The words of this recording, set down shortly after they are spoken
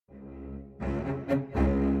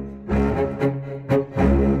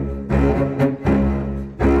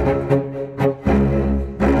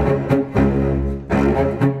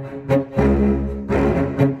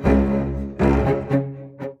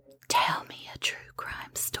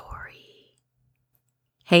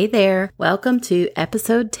Hey there, welcome to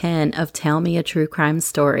episode 10 of Tell Me a True Crime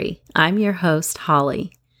Story. I'm your host,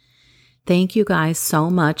 Holly. Thank you guys so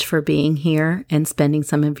much for being here and spending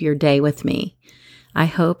some of your day with me. I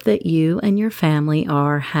hope that you and your family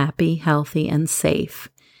are happy, healthy, and safe.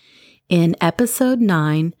 In episode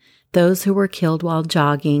 9, Those Who Were Killed While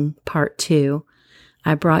Jogging, Part 2,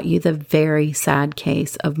 I brought you the very sad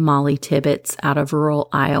case of Molly Tibbetts out of rural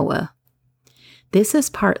Iowa. This is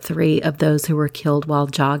part 3 of Those Who Were Killed While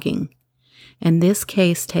Jogging, and this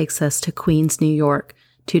case takes us to Queens, New York,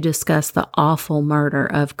 to discuss the awful murder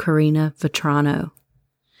of Karina Vetrano.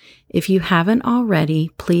 If you haven't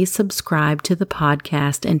already, please subscribe to the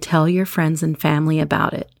podcast and tell your friends and family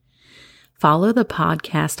about it. Follow the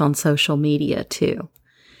podcast on social media too.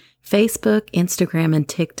 Facebook, Instagram, and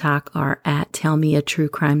TikTok are at Tell Me a True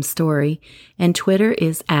Crime Story, and Twitter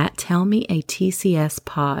is at Tell Me a TCS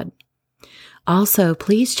Pod. Also,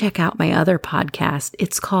 please check out my other podcast.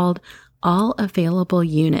 It's called All Available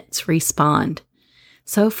Units Respond.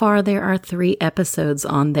 So far, there are 3 episodes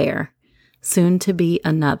on there. Soon to be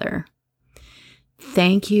another.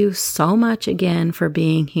 Thank you so much again for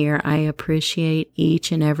being here. I appreciate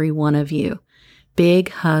each and every one of you. Big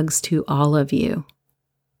hugs to all of you.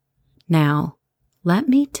 Now, let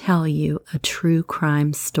me tell you a true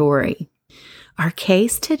crime story. Our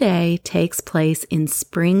case today takes place in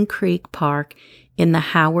Spring Creek Park in the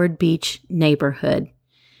Howard Beach neighborhood.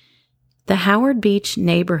 The Howard Beach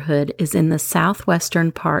neighborhood is in the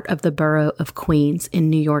southwestern part of the borough of Queens in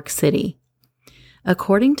New York City.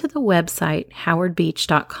 According to the website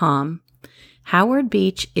howardbeach.com, Howard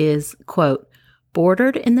Beach is, quote,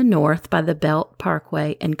 bordered in the north by the Belt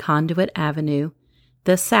Parkway and Conduit Avenue,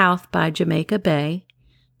 the south by Jamaica Bay,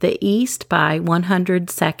 the east by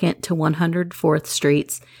 102nd to 104th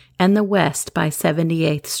Streets, and the west by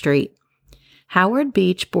 78th Street. Howard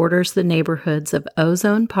Beach borders the neighborhoods of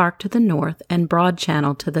Ozone Park to the north and Broad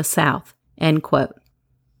Channel to the south, end quote.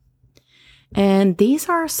 And these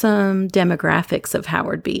are some demographics of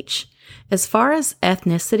Howard Beach. As far as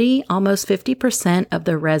ethnicity, almost 50% of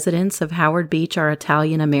the residents of Howard Beach are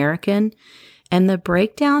Italian American, and the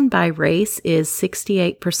breakdown by race is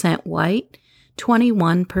 68% white,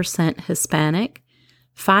 21% Hispanic,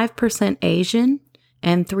 5% Asian,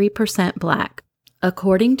 and 3% Black.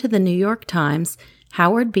 According to the New York Times,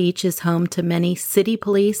 Howard Beach is home to many city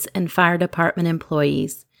police and fire department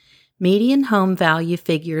employees. Median home value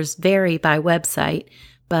figures vary by website,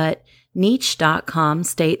 but Niche.com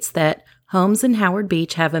states that homes in Howard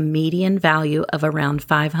Beach have a median value of around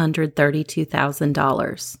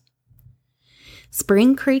 $532,000.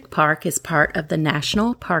 Spring Creek Park is part of the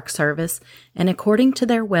National Park Service, and according to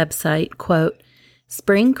their website, quote,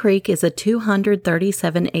 Spring Creek is a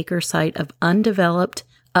 237-acre site of undeveloped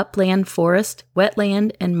upland forest,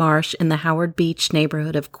 wetland, and marsh in the Howard Beach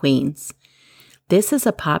neighborhood of Queens. This is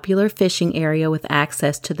a popular fishing area with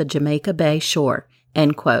access to the Jamaica Bay shore,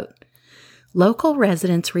 end quote. Local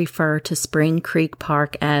residents refer to Spring Creek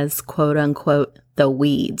Park as, quote-unquote, the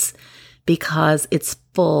weeds, because it's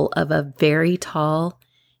full of a very tall,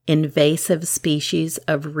 invasive species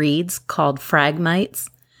of reeds called phragmites,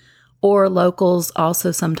 or locals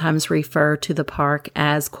also sometimes refer to the park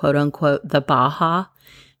as, quote-unquote, the Baja,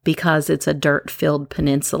 because it's a dirt-filled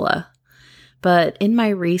peninsula. But in my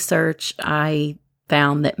research, I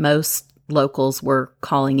found that most locals were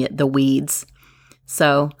calling it the weeds.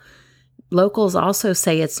 So locals also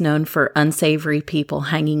say it's known for unsavory people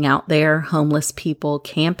hanging out there, homeless people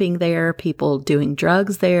camping there, people doing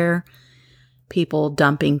drugs there, people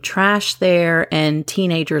dumping trash there, and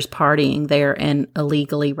teenagers partying there and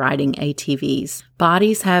illegally riding ATVs.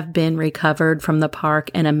 Bodies have been recovered from the park,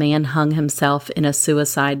 and a man hung himself in a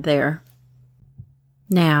suicide there.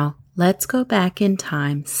 Now, let's go back in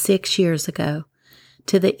time 6 years ago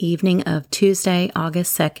to the evening of Tuesday,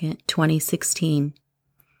 August 2nd, 2016.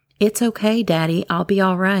 It's okay, Daddy, I'll be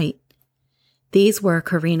all right. These were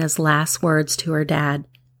Karina's last words to her dad,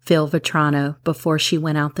 Phil Vetrano, before she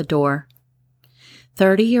went out the door.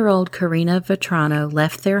 30-year-old Karina Vetrano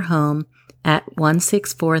left their home at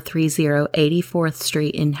 16430 84th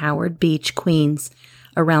Street in Howard Beach, Queens,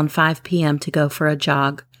 around 5 p.m. to go for a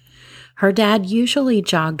jog. Her dad usually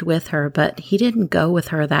jogged with her, but he didn't go with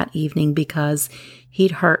her that evening because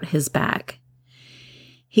he'd hurt his back.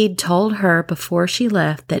 He'd told her before she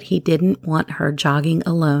left that he didn't want her jogging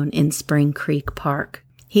alone in Spring Creek Park.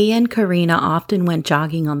 He and Karina often went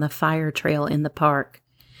jogging on the fire trail in the park.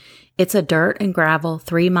 It's a dirt and gravel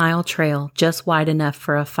 3-mile trail just wide enough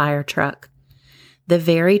for a fire truck. The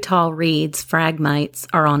very tall reeds, phragmites,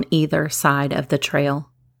 are on either side of the trail.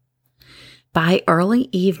 By early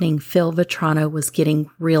evening, Phil Vetrano was getting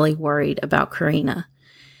really worried about Karina.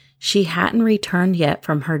 She hadn't returned yet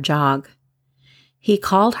from her jog. He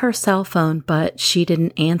called her cell phone, but she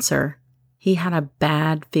didn't answer. He had a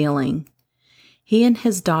bad feeling. He and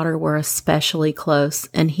his daughter were especially close,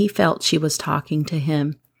 and he felt she was talking to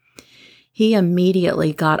him. He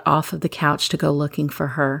immediately got off of the couch to go looking for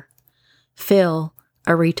her. Phil,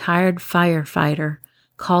 a retired firefighter,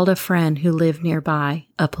 called a friend who lived nearby,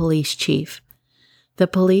 a police chief. The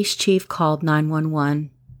police chief called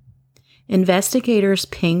 911. Investigators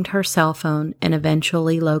pinged her cell phone and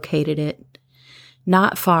eventually located it.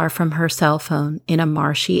 Not far from her cell phone, in a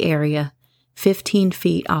marshy area, 15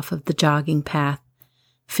 feet off of the jogging path,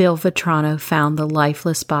 Phil Vetrano found the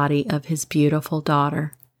lifeless body of his beautiful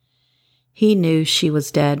daughter. He knew she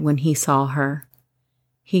was dead when he saw her.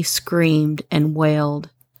 He screamed and wailed,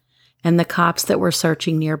 and the cops that were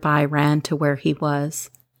searching nearby ran to where he was.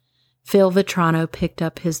 Phil Vetrano picked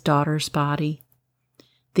up his daughter's body.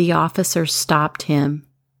 The officers stopped him.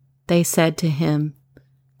 They said to him,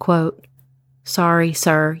 quote, "Sorry,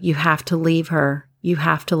 sir, you have to leave her. You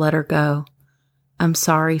have to let her go. I'm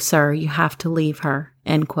sorry, sir, you have to leave her,"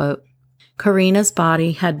 end quote. Karina's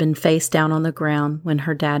body had been face down on the ground when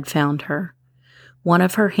her dad found her. One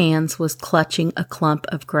of her hands was clutching a clump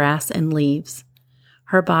of grass and leaves.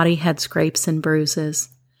 Her body had scrapes and bruises.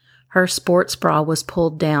 Her sports bra was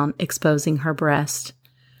pulled down, exposing her breast.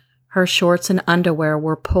 Her shorts and underwear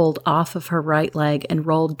were pulled off of her right leg and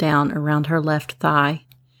rolled down around her left thigh.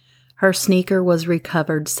 Her sneaker was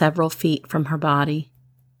recovered several feet from her body.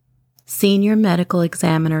 Senior Medical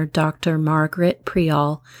Examiner Dr. Margaret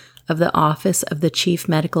Priall of the Office of the Chief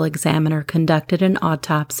Medical Examiner conducted an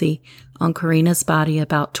autopsy on Karina's body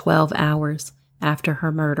about 12 hours after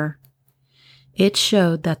her murder. It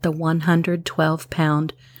showed that the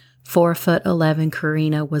 112-pound, 4'11"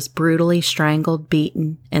 Karina was brutally strangled,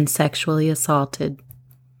 beaten, and sexually assaulted.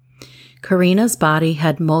 Karina's body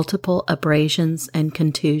had multiple abrasions and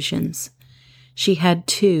contusions. She had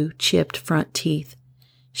 2 chipped front teeth.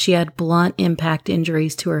 She had blunt impact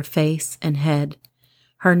injuries to her face and head.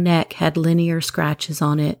 Her neck had linear scratches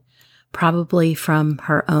on it, probably from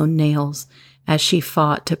her own nails, as she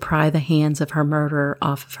fought to pry the hands of her murderer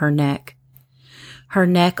off of her neck. Her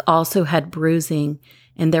neck also had bruising,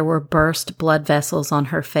 and there were burst blood vessels on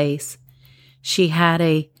her face. She had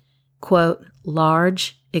a, quote,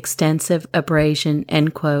 large, extensive abrasion,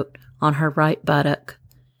 end quote, on her right buttock.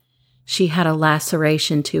 She had a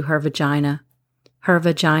laceration to her vagina. Her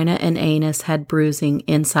vagina and anus had bruising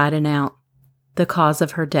inside and out. The cause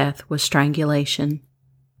of her death was strangulation.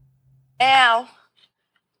 Now,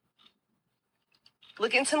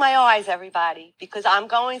 look into my eyes, everybody, because I'm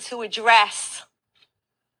going to address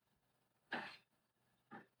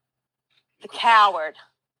the coward.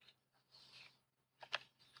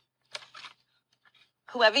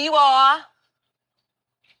 Whoever you are,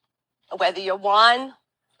 whether you're 1,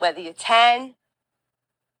 whether you're 10,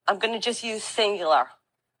 I'm going to just use singular.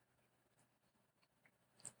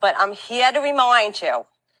 But I'm here to remind you, in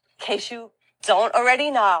case you don't already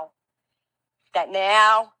know, that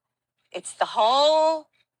now it's the whole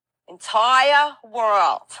entire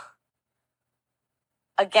world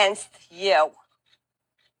against you.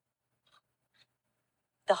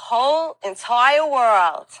 The whole entire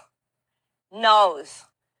world knows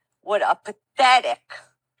what a pathetic,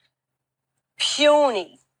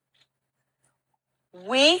 puny,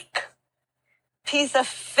 weak piece of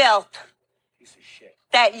filth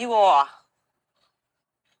that you are.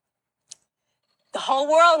 The whole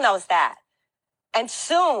world knows that. And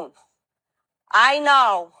soon, I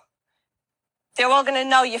know, they're all going to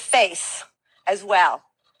know your face as well.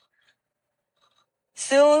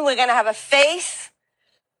 Soon, we're going to have a face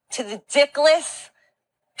to the dickless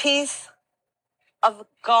piece of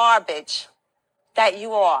garbage that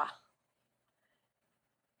you are.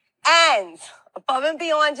 And above and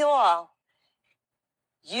beyond it all,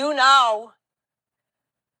 you know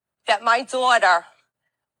that my daughter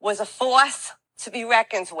was a force to be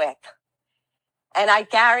reckoned with. And I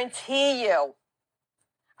guarantee you,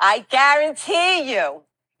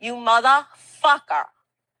 you motherfucker,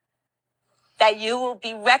 that you will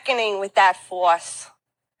be reckoning with that force.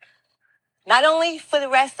 Not only for the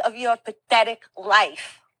rest of your pathetic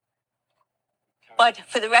life, but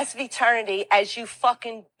for the rest of eternity as you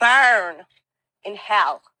fucking burn in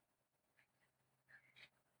hell.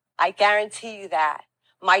 I guarantee you that.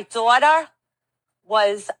 My daughter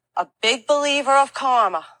was a big believer of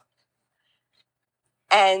karma.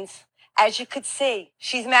 And as you could see,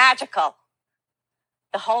 she's magical.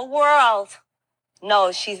 The whole world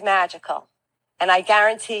knows she's magical. And I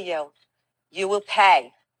guarantee you, you will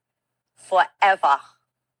pay forever.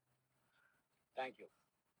 Thank you.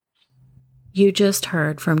 You just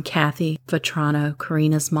heard from Kathy Vetrano,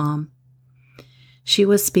 Karina's mom. She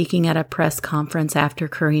was speaking at a press conference after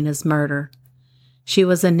Karina's murder. She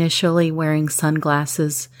was initially wearing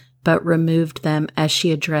sunglasses, but removed them as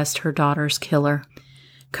she addressed her daughter's killer.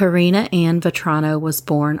 Karina Ann Vetrano was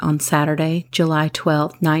born on Saturday, July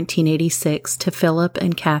 12, 1986, to Philip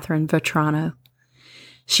and Catherine Vetrano.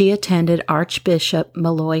 She attended Archbishop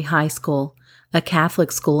Malloy High School, a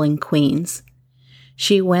Catholic school in Queens.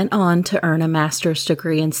 She went on to earn a master's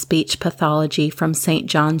degree in speech pathology from St.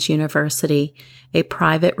 John's University, a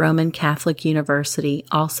private Roman Catholic university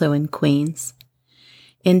also in Queens.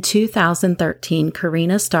 In 2013,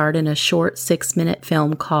 Karina starred in a short 6-minute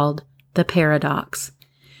film called The Paradox,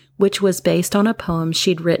 which was based on a poem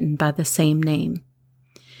she'd written by the same name.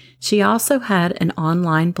 She also had an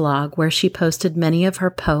online blog where she posted many of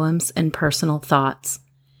her poems and personal thoughts.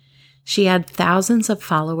 She had thousands of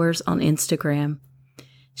followers on Instagram.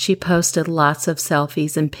 She posted lots of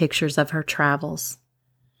selfies and pictures of her travels.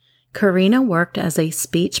 Karina worked as a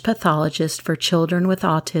speech pathologist for children with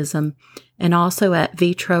autism and also at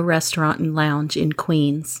Vetrano Restaurant and Lounge in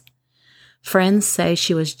Queens. Friends say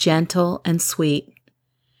she was gentle and sweet.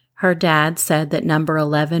 Her dad said that number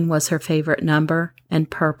 11 was her favorite number and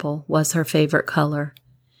purple was her favorite color.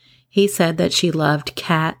 He said that she loved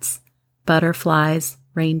cats, butterflies,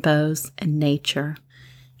 rainbows, and nature.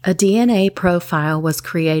 A DNA profile was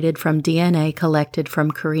created from DNA collected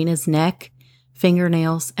from Karina's neck,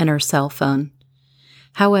 fingernails, and her cell phone.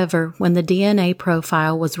 However, when the DNA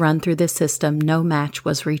profile was run through the system, no match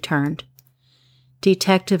was returned.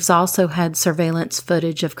 Detectives also had surveillance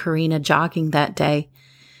footage of Karina jogging that day,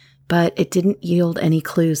 but it didn't yield any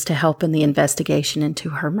clues to help in the investigation into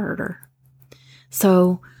her murder.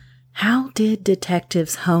 So, how did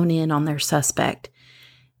detectives hone in on their suspect?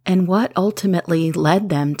 And what ultimately led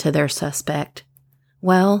them to their suspect?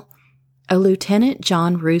 Well, a Lieutenant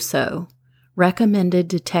John Russo recommended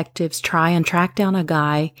detectives try and track down a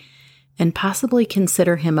guy and possibly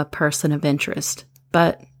consider him a person of interest.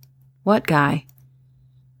 But what guy?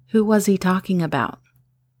 Who was he talking about?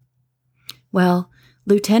 Well,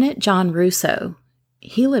 Lieutenant John Russo,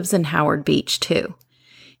 he lives in Howard Beach too.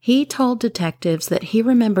 He told detectives that he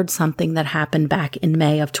remembered something that happened back in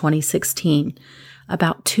May of 2016,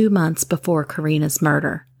 about 2 months before Karina's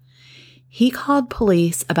murder. He called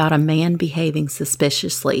police about a man behaving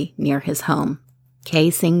suspiciously near his home,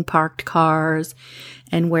 casing parked cars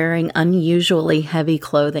and wearing unusually heavy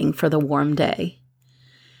clothing for the warm day.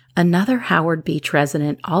 Another Howard Beach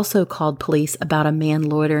resident also called police about a man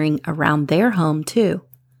loitering around their home, too.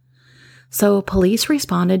 So police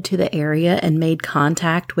responded to the area and made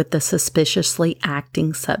contact with the suspiciously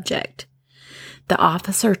acting subject. The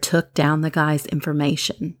officer took down the guy's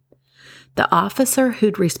information. The officer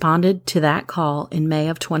who'd responded to that call in May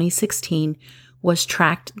of 2016 was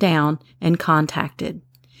tracked down and contacted.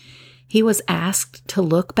 He was asked to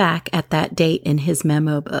look back at that date in his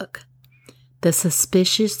memo book. The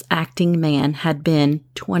suspicious acting man had been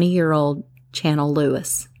 20-year-old Channel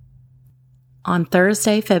Lewis. On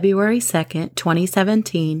Thursday, February 2nd,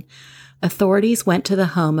 2017, authorities went to the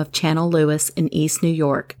home of Channel Lewis in East New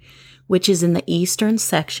York, which is in the eastern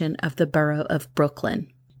section of the borough of Brooklyn.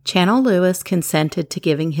 Channel Lewis consented to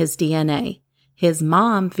giving his DNA. His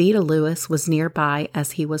mom, Vita Lewis, was nearby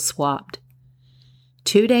as he was swabbed.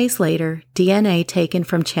 2 days later, DNA taken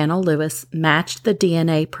from Channel Lewis matched the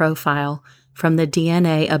DNA profile from the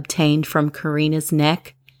DNA obtained from Karina's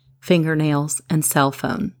neck, fingernails, and cell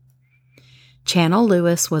phone. Channel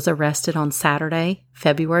Lewis was arrested on Saturday,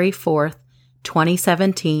 February 4th,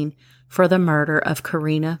 2017, for the murder of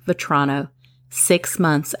Karina Vetrano, 6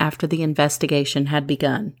 months after the investigation had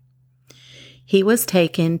begun. He was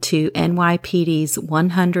taken to NYPD's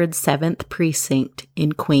 107th Precinct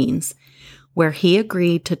in Queens, where he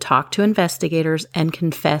agreed to talk to investigators and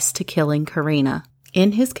confess to killing Karina.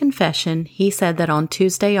 In his confession, he said that on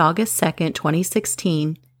Tuesday, August 2nd,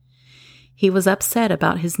 2016, he was upset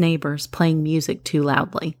about his neighbors playing music too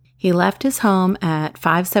loudly. He left his home at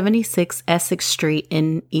 576 Essex Street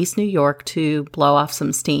in East New York to blow off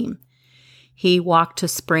some steam. He walked to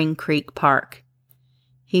Spring Creek Park.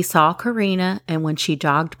 He saw Karina, and when she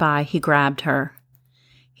jogged by, he grabbed her.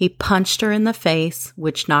 He punched her in the face,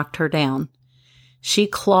 which knocked her down. She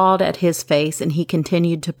clawed at his face, and he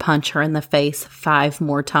continued to punch her in the face 5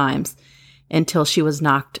 more times until she was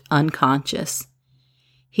knocked unconscious.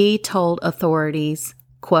 He told authorities,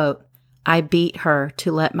 quote, "I beat her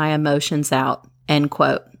to let my emotions out," end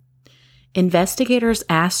quote. Investigators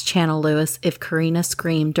asked Channel Lewis if Karina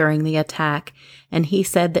screamed during the attack, and he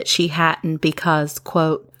said that she hadn't because,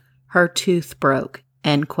 quote, "her tooth broke,"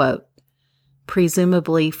 end quote,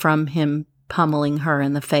 presumably from him pummeling her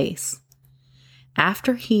in the face.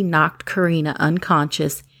 After he knocked Karina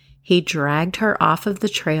unconscious, he dragged her off of the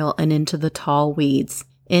trail and into the tall weeds.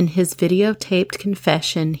 In his videotaped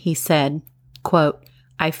confession, he said, quote,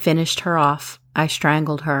 "I finished her off. I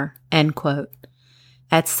strangled her," end quote.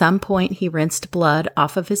 At some point, he rinsed blood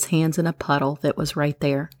off of his hands in a puddle that was right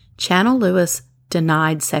there. Channel Lewis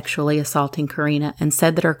denied sexually assaulting Karina and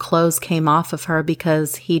said that her clothes came off of her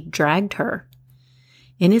because he dragged her.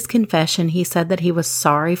 In his confession, he said that he was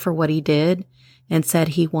sorry for what he did and said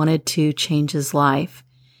he wanted to change his life.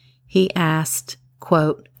 He asked,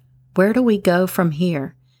 quote, "Where do we go from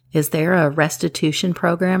here? Is there a restitution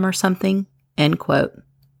program or something?" End quote.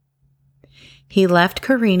 He left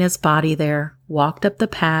Karina's body there, walked up the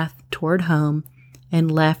path toward home, and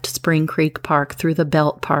left Spring Creek Park through the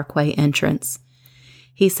Belt Parkway entrance.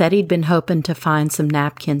 He said he'd been hoping to find some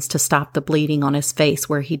napkins to stop the bleeding on his face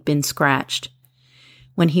where he'd been scratched.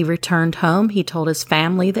 When he returned home, he told his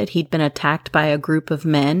family that he'd been attacked by a group of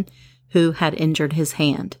men who had injured his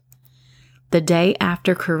hand. The day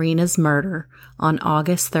after Karina's murder, on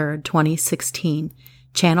August 3rd, 2016,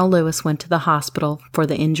 Channel Lewis went to the hospital for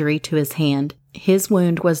the injury to his hand. His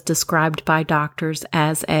wound was described by doctors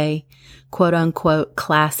as a quote-unquote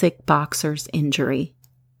classic boxer's injury.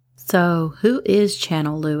 So, who is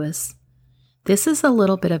Channel Lewis? This is a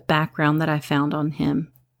little bit of background that I found on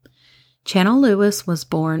him. Channel Lewis was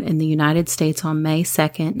born in the United States on May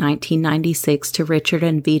 2nd, 1996 to Richard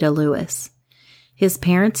and Vita Lewis. His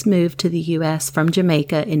parents moved to the U.S. from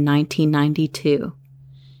Jamaica in 1992.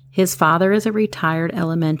 His father is a retired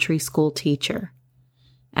elementary school teacher.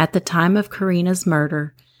 At the time of Karina's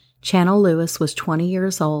murder, Channel Lewis was 20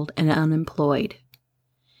 years old and unemployed.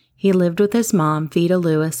 He lived with his mom, Vita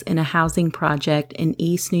Lewis, in a housing project in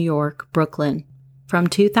East New York, Brooklyn. From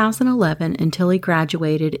 2011 until he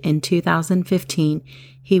graduated in 2015,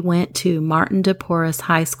 he went to Martin de Porres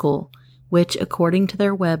High School, which, according to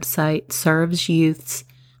their website, serves youths,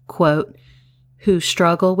 quote, "who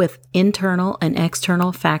struggle with internal and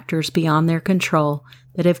external factors beyond their control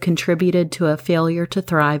that have contributed to a failure to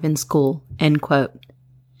thrive in school," end quote.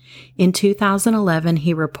 In 2011,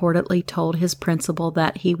 he reportedly told his principal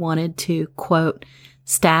that he wanted to, quote,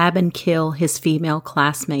 "stab and kill his female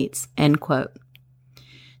classmates," end quote.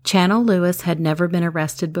 Channel Lewis had never been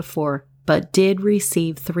arrested before, but did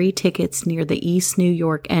receive 3 tickets near the East New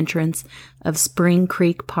York entrance of Spring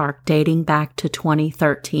Creek Park dating back to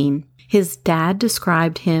 2013. His dad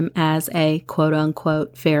described him as a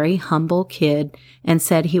quote-unquote very humble kid and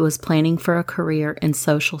said he was planning for a career in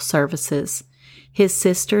social services. His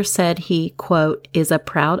sister said he, quote, "is a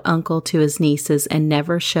proud uncle to his nieces and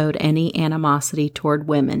never showed any animosity toward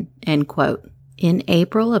women," end quote. In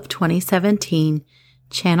April of 2017,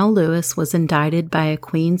 Channel Lewis was indicted by a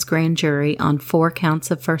Queens grand jury on 4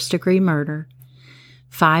 counts of first-degree murder,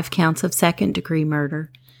 5 counts of second-degree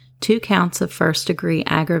murder, 2 counts of first-degree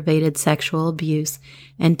aggravated sexual abuse,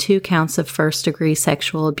 and 2 counts of first-degree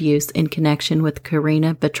sexual abuse in connection with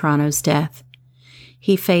Karina Vetrano's death.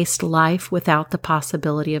 He faced life without the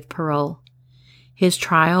possibility of parole. His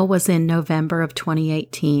trial was in November of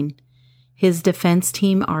 2018. His defense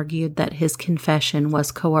team argued that his confession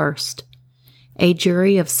was coerced. A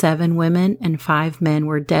jury of 7 women and 5 men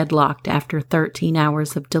were deadlocked after 13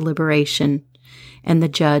 hours of deliberation, and the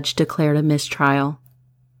judge declared a mistrial.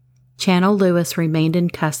 Channel Lewis remained in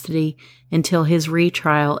custody until his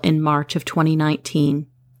retrial in March of 2019.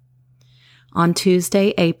 On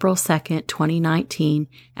Tuesday, April 2nd, 2019,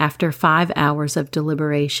 after 5 hours of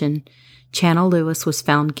deliberation, Channel Lewis was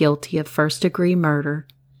found guilty of first-degree murder,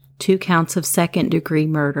 2 counts of second-degree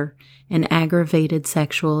murder, and aggravated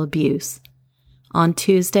sexual abuse. On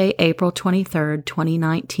Tuesday, April 23rd,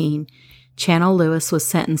 2019, Channel Lewis was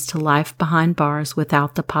sentenced to life behind bars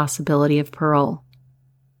without the possibility of parole.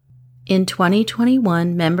 In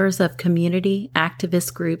 2021, members of community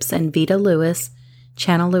activist groups and Vita Lewis,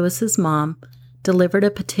 Channel Lewis's mom, delivered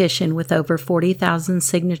a petition with over 40,000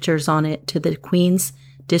 signatures on it to the Queens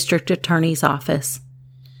District Attorney's Office.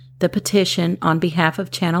 The petition, on behalf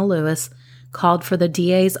of Channel Lewis, called for the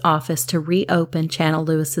DA's office to reopen Channel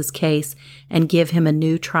Lewis's case and give him a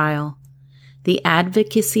new trial. The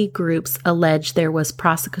advocacy groups alleged there was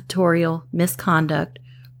prosecutorial misconduct,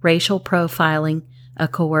 racial profiling, a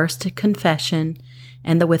coerced confession,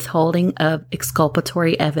 and the withholding of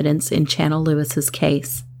exculpatory evidence in Channel Lewis's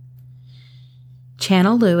case.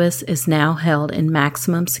 Channel Lewis is now held in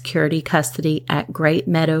maximum security custody at Great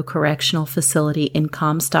Meadow Correctional Facility in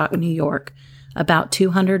Comstock, New York, about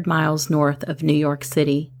 200 miles north of New York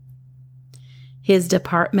City. His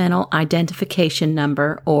departmental identification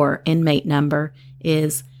number, or inmate number,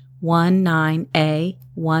 is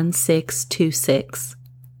 19A1626.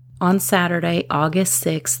 On Saturday, August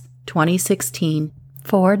 6, 2016,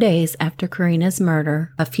 4 days after Karina's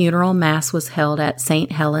murder, a funeral mass was held at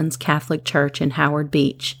St. Helen's Catholic Church in Howard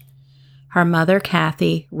Beach. Her mother,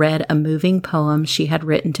 Kathy, read a moving poem she had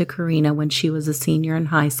written to Karina when she was a senior in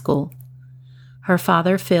high school. Her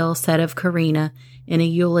father, Phil, said of Karina in a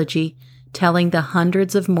eulogy, telling the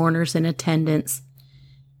hundreds of mourners in attendance,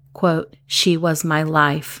 quote, "She was my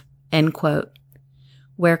life," end quote.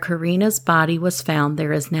 Where Karina's body was found,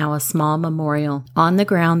 there is now a small memorial. On the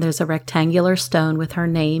ground, there's a rectangular stone with her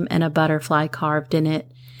name and a butterfly carved in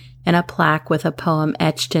it, and a plaque with a poem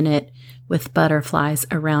etched in it with butterflies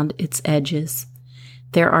around its edges.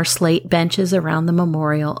 There are slate benches around the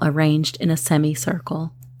memorial arranged in a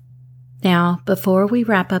semicircle. Now, before we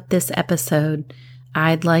wrap up this episode,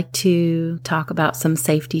 I'd like to talk about some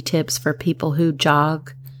safety tips for people who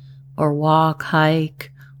jog or walk, hike,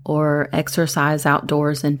 or exercise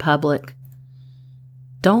outdoors in public.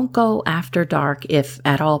 Don't go after dark if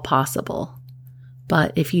at all possible.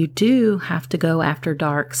 But if you do have to go after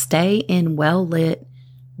dark, stay in well-lit,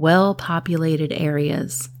 well-populated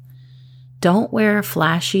areas. Don't wear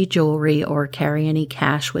flashy jewelry or carry any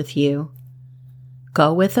cash with you.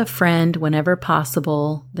 Go with a friend whenever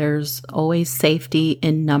possible. There's always safety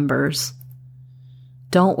in numbers.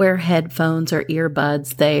 Don't wear headphones or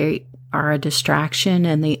earbuds. They are a distraction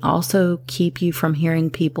and they also keep you from hearing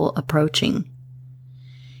people approaching.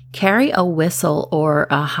 Carry a whistle or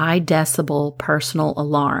a high decibel personal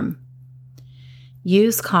alarm.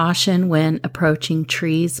 Use caution when approaching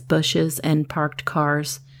trees, bushes, and parked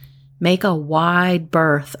cars. Make a wide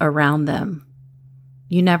berth around them.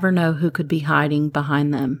 You never know who could be hiding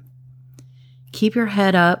behind them. Keep your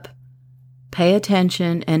head up, pay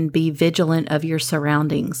attention, and be vigilant of your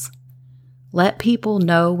surroundings. Let people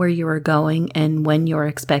know where you are going and when you're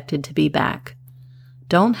expected to be back.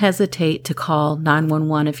 Don't hesitate to call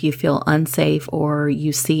 911 if you feel unsafe or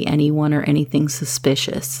you see anyone or anything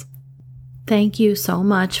suspicious. Thank you so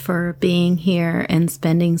much for being here and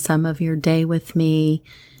spending some of your day with me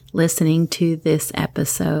listening to this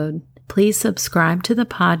episode. Please subscribe to the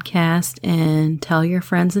podcast and tell your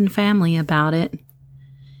friends and family about it.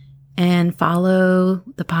 And follow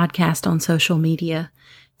the podcast on social media.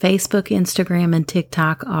 Facebook, Instagram, and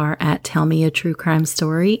TikTok are at Tell Me a True Crime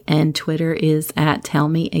Story, and Twitter is at Tell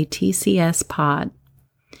Me a TCS Pod.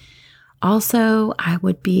 Also, I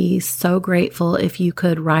would be so grateful if you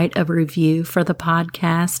could write a review for the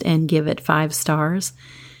podcast and give it 5 stars.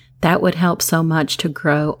 That would help so much to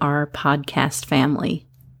grow our podcast family.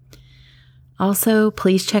 Also,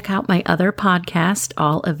 please check out my other podcast,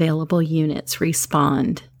 All Available Units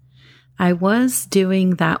Respond. I was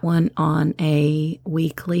doing that one on a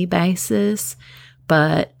weekly basis,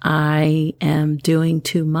 but I am doing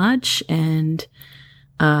too much and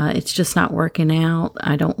it's just not working out.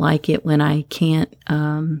 I don't like it when I can't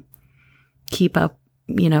keep up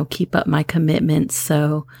my commitments.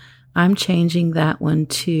 So I'm changing that one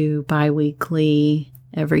to bi-weekly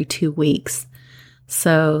every 2 weeks.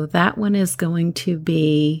 So that one is going to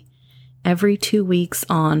be every 2 weeks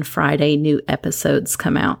on Friday, new episodes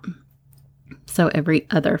come out. So every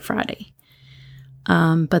other Friday.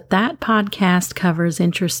 But that podcast covers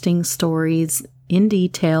interesting stories in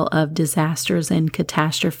detail of disasters and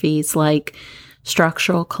catastrophes like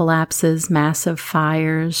structural collapses, massive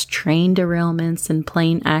fires, train derailments, and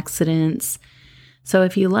plane accidents. So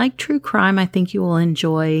if you like true crime, I think you will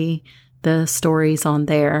enjoy the stories on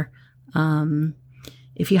there.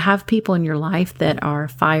 If you have people in your life that are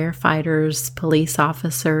firefighters, police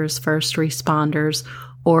officers, first responders,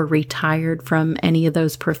 or retired from any of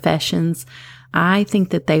those professions, I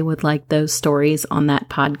think that they would like those stories on that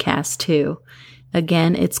podcast too.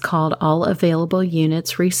 Again, it's called All Available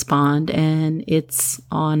Units Respond, and it's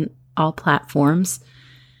on all platforms.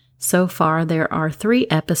 So far, there are 3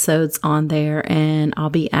 episodes on there, and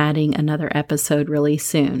I'll be adding another episode really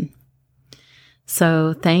soon.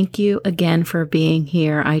 So thank you again for being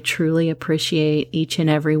here. I truly appreciate each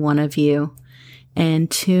and every one of you.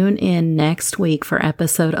 And tune in next week for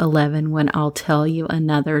episode 11 when I'll tell you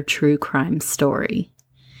another true crime story.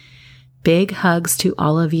 Big hugs to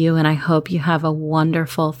all of you, and I hope you have a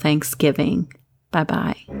wonderful Thanksgiving.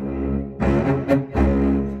 Bye-bye.